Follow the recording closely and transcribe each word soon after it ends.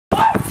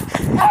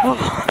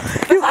Oh,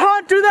 you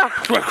can't do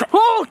that!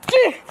 Oh,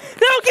 gee!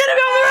 No, get him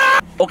on the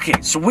road! Okay,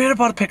 so we're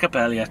about to pick up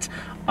Elliot.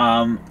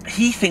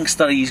 He thinks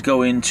that he's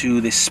going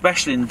to this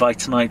special invite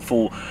tonight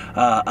for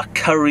a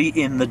curry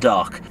in the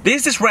dark.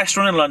 There's this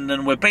restaurant in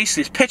London where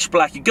basically it's pitch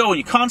black. You go and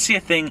you can't see a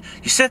thing.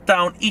 You sit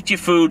down, eat your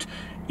food.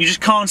 You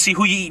just can't see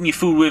who you're eating your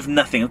food with,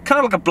 nothing. Kind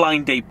of like a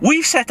blind date.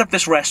 We've set up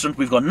this restaurant,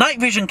 we've got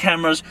night vision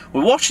cameras,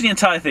 we're watching the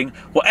entire thing.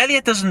 What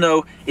Elliot doesn't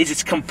know is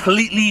it's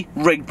completely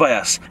rigged by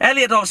us.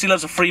 Elliot obviously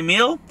loves a free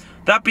meal.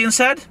 That being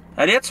said,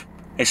 Elliot,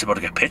 it's about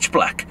to get pitch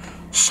black.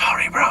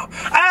 Sorry, bro.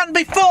 And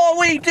before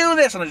we do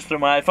this, and I just threw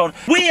my iPhone,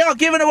 we are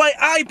giving away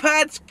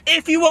iPads.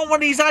 If you want one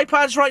of these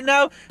iPads right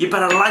now, you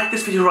better like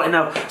this video right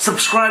now,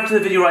 subscribe to the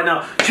video right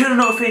now, turn the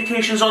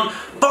notifications on,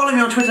 follow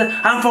me on Twitter,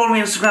 and follow me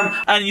on Instagram.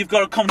 And you've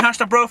got to comment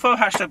 #Brofo,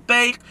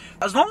 #Bay.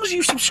 As long as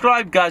you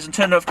subscribe, guys, and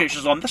turn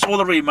notifications on, that's all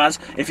that really matters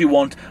if you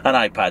want an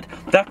iPad.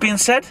 That being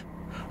said,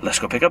 let's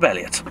go pick up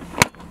Elliot.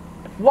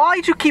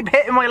 Why do you keep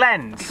hitting my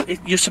lens?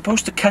 You're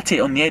supposed to cut it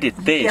on the edit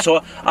there, yeah.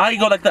 So I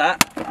go like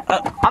that.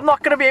 I'm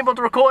not going to be able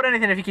to record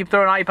anything if you keep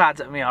throwing iPads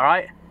at me,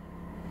 alright?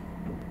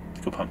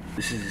 Good pump.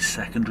 This is his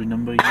secondary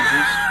number he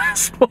uses.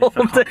 Small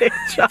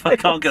if I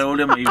can't get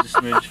hold of him, I use a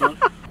smooth phone.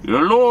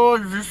 Hello,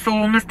 is this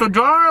Mr.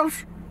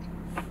 Giles?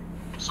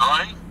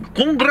 Sorry?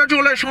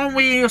 Congratulations,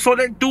 we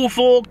select you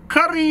for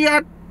curry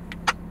good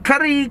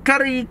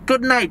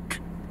night.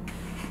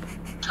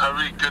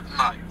 Curry good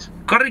night?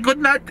 Curry good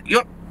night,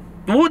 yep.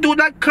 Would you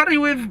like curry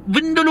with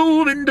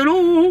vindaloo?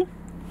 Vindaloo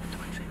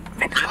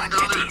on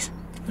titties.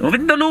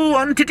 Vindaloo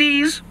on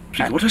titties.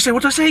 What do I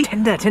say?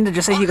 Tinder,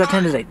 just say you got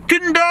Tinder date.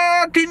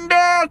 Tinder,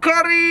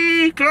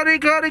 curry. Do I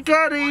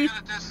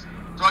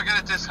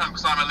get a discount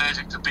because I'm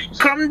allergic to beach?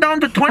 Come down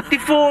to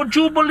 24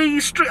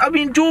 Jubilee Street. To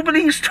Malay?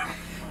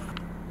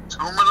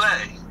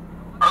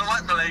 I don't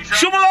like Malaysia.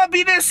 Shumala,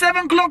 be there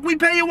 7 o'clock. We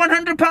pay you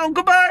 £100.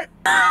 Goodbye.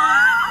 What do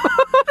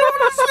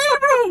I say,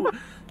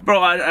 bro?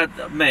 Bro,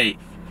 mate.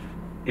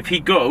 If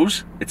he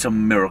goes, it's a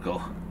miracle.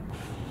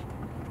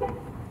 Oh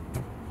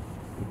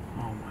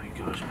my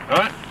gosh.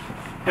 Alright.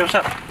 Hey, what's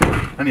up?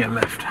 I need a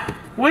lift.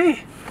 Where?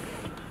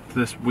 To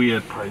this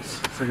weird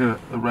place. It's like a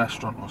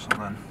restaurant or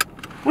something.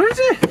 Where is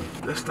it?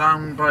 It's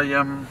down by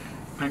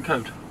Pink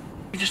Coat.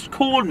 You just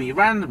called me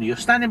randomly. You're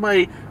standing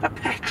by a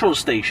petrol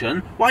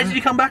station. Why did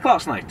you come back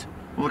last night?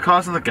 Well, the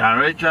car's in the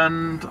garage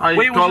and I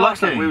Where got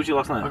was lucky. Where was you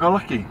last night? I got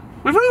lucky.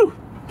 With who?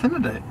 Tinder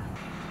date.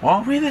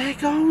 What? Where the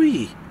heck are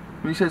we?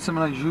 You said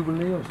something like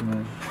Jubilee or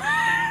something.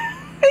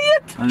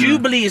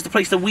 Jubilee is the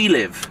place that we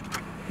live.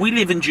 We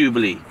live in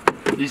Jubilee.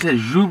 You said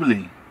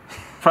Jubilee.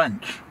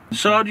 French.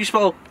 So how do you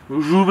spell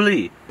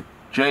Jubilee?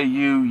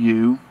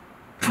 J-U-U.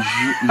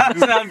 I'm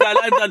done.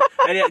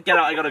 Elliot, get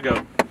out, I gotta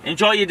go.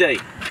 Enjoy your day.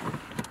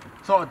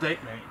 It's not a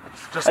date, mate.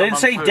 Just I didn't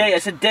say day, I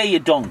said day, you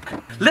donk.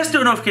 Let's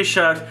do a notification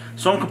shout.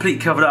 So I'm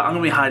completely covered up. I'm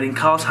gonna be hiding.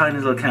 Carl's hiding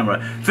his little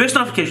camera. First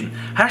notification.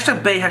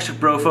 #Bay,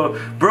 #Brofo.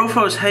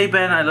 Brofo's, hey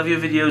Ben, I love your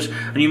videos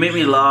and you make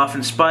me laugh,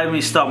 inspired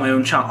me to start my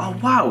own channel. Oh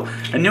wow.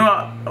 And you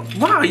know what?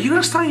 Wow, you're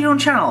gonna start your own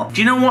channel.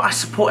 Do you know what? I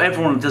support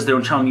everyone who does their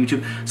own channel on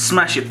YouTube.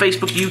 Smash it.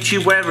 Facebook,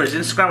 YouTube, wherever it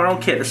is. Instagram, I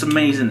don't care. That's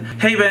amazing.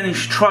 Hey Ben, you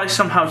should try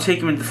somehow take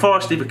him into the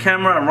forest, leave a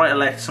camera and write a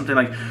letter. Something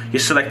like, you're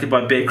selected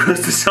by Bear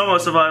Grylls to somehow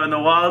survive in the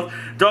wild.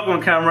 Dog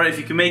on camera. If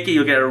you can make it,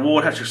 you'll get a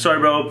reward. #sorry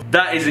bro.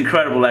 That is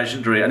incredible,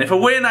 legendary. And if I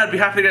win, I'd be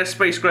happy to get a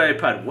space grey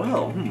iPad.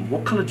 Well,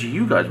 what colour do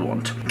you guys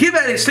want? Give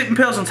Elliot sleeping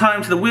pills on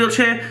time to the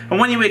wheelchair, and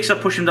when he wakes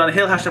up, push him down a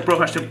hill.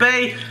 #Bro,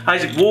 #Bay.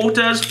 Isaac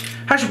Waters.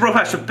 #Bro,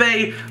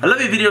 #Bay. I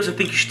love your videos. I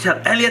think you should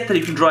tell Elliot that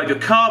he can drive your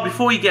car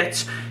before he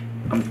gets.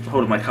 I'm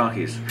holding my car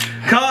keys.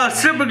 Car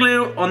super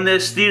glue on the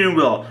steering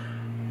wheel.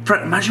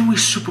 Fred, imagine we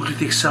super glue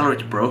the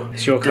accelerator, bro.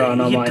 It's your car,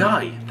 not mine. You'd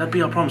die. That'd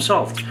be our problem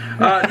solved.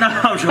 No,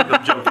 I'm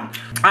joking.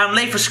 I'm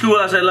late for school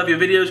as I love your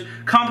videos.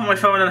 Can't put my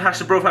phone on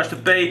 #Bro,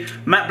 #Bay.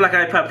 Matte Black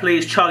iPad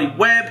please. Charlie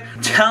Webb.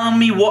 Tell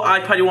me what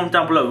iPad you want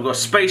down below. We've got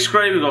space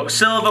grey, we've got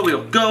silver, we've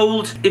got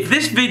gold. If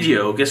this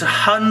video gets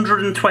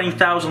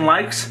 120,000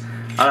 likes,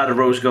 I'll add a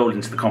rose gold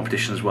into the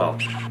competition as well.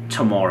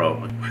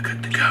 Tomorrow. We're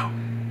good to go.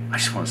 I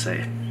just want to say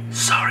it.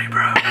 Sorry,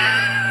 bro.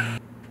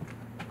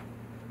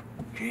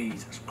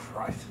 Jesus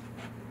Christ.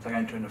 It's like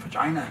entering a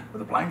vagina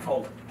with a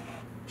blindfold.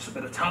 Just a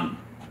bit of tongue.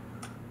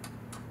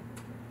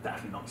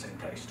 Definitely not the same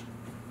taste.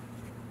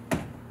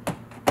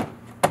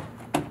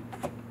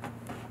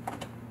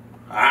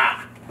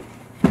 Ah!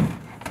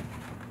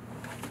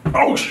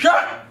 Oh shit!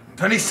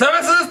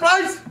 27 to this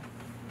place?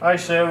 Hi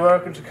sir,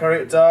 welcome to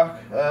Curry at Dark.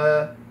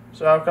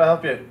 So how can I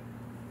help you?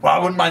 Well, I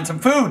wouldn't mind some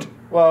food.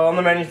 Well, on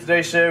the menu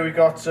today sir, we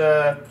got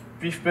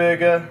beef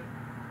burger,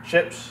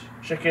 chips,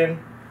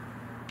 chicken.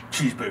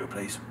 Cheeseburger,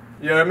 please.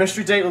 Your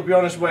mystery date will be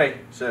on its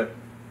way, sir.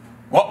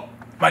 What?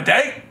 My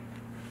date?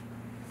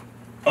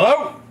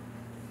 Hello?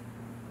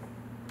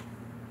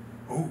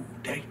 Ooh,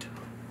 date.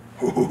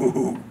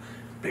 Ooh,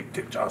 big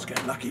tip jar's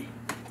getting lucky.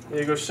 Here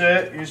you go,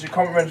 sir. Here's your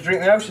complimentary drink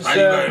in the house. It's, Thank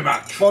you very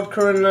much.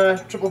 Vodka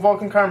and triple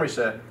Vulcan Cranberry,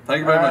 sir. Thank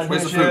you very much.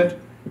 Where's the here's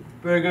food? your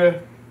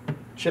burger,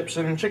 chips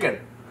and chicken.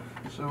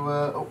 So,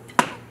 oh.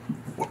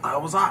 What the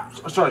hell was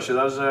that? Sorry, sir,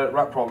 there's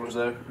rat problems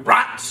there.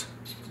 Rats!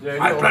 Yeah,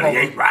 I little bloody problem.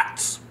 hate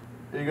rats.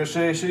 Here you go,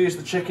 sir. See, here's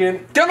the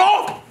chicken. Get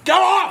off! Get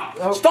off!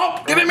 Oh.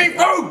 Stop giving me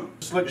food!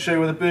 Just like to show you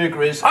where the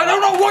burger is. I don't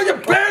know what your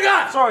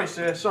burger! Sorry,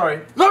 sir, sorry.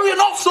 No, you're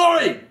not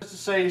sorry! Just to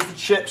say, it's the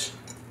chips.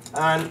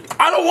 And.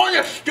 I don't want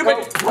your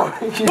stupid.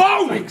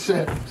 No!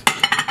 No!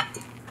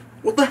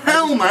 What the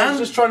hell, I man? was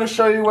just trying to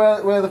show you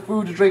where the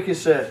food and drink is,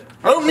 sir.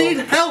 I don't need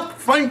help.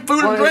 Find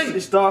food and Well, drink.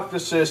 it's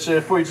darkness, sir,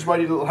 for you, just by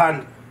your little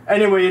hand.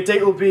 Anyway, your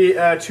date will be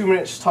 2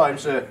 minutes' time,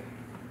 sir.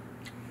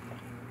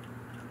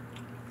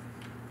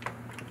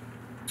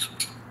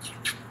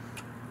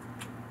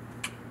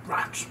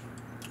 Rats.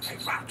 I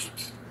hate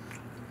rats.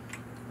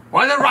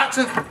 Why are there rats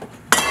in...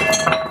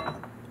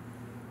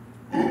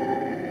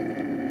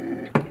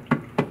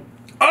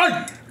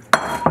 Hey!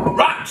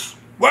 Rats!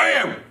 Where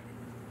are you?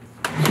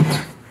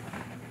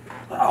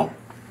 Well,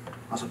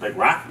 that's a big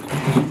rat.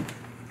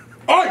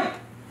 Oi!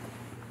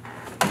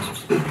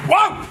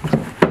 Whoa!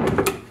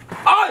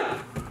 Oi!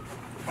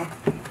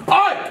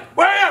 Oi!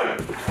 Where are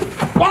you?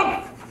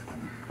 Whoa!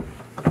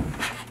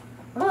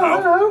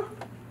 Hello.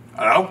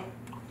 Hello?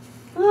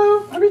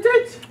 Hello. I'm your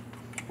date.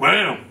 Where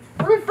are you?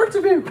 I'm in front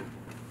of you.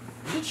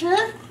 Is your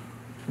chair?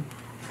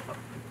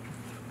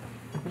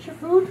 Is your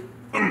food?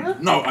 Yeah?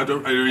 No, I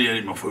don't eat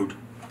any more food.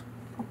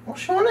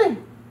 What's your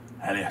name?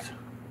 Elliot,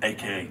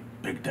 aka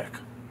Big Dick.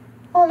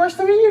 Oh, nice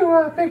to meet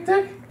you, Big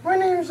Dick. My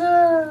name's,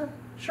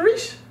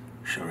 Charisse.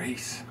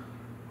 Charisse.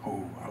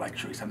 Oh, I like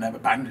Charisse. I've never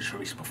banged a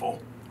Charisse before.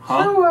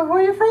 So, where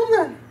are you from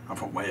then? I'm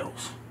from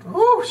Wales.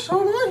 Oh,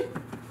 so am I.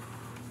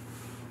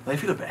 They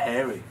feel a bit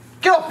hairy.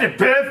 Get off me,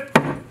 Biv!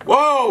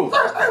 Whoa!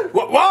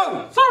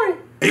 Whoa! Sorry.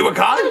 Are you a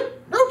guy?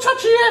 No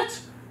touchy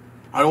yet.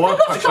 I don't want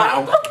to touch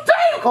now. How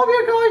dare you call me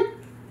a guy?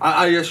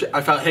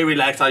 I felt hairy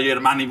legs. I heard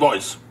a manly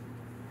voice.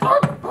 I'm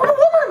a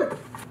woman.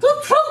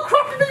 Don't throw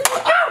crap at me.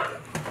 Ow!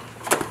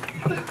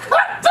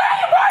 How dare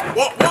you, man?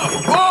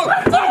 Whoa!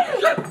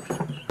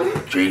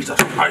 Jesus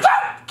Christ!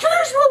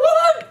 Excuse me,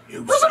 woman! You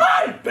Listen, son of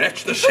man! a bitch!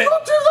 The Do shit!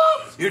 not do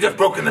that! You just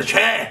broken the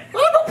chair. I've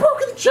not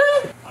broken the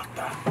chair! Like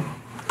that.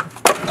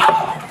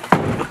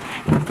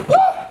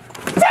 What?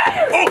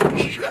 Dare you! Oh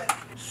shit!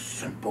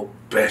 Simple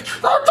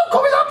bitch. Don't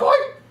call me that, boy!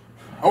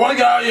 I want to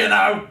get out of here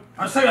now.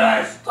 I'm sick of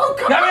this. Don't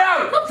come Get me back.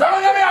 out! Come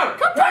Someone get me out!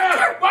 Come Get me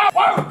back out! Whoa!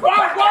 Whoa!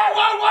 Whoa!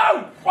 Whoa!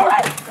 Whoa! Whoa!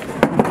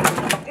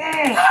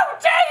 How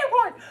dare you,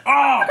 boy!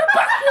 Oh!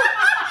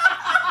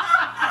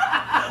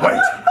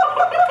 Wait!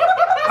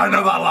 I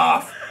know that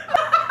laugh.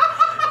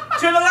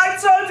 Turn the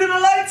lights on! Turn the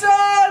lights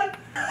on!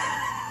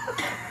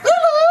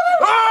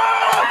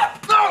 Ah!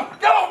 No!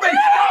 Get off me!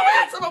 Get off me!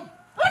 It's a...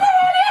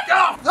 Get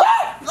off!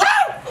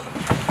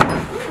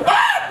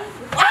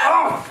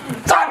 Oh!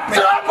 Don't do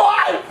that,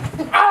 boy!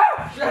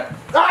 Ah! Shit!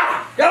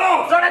 Ah! Get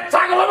off! Don't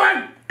attack a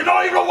woman! You're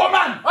not even a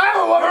woman! I'm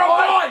a woman, You're a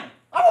boy! boy!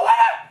 I'm a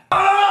woman!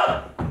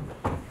 Ah!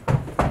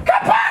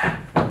 Come back!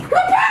 Come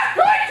back!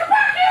 Come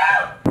back here!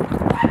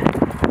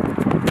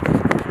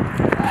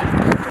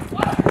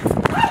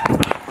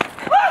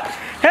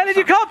 Elliot,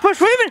 you can't push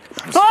women!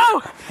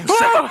 Oh!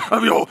 Whoa!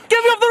 Of your...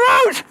 Get me off the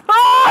road!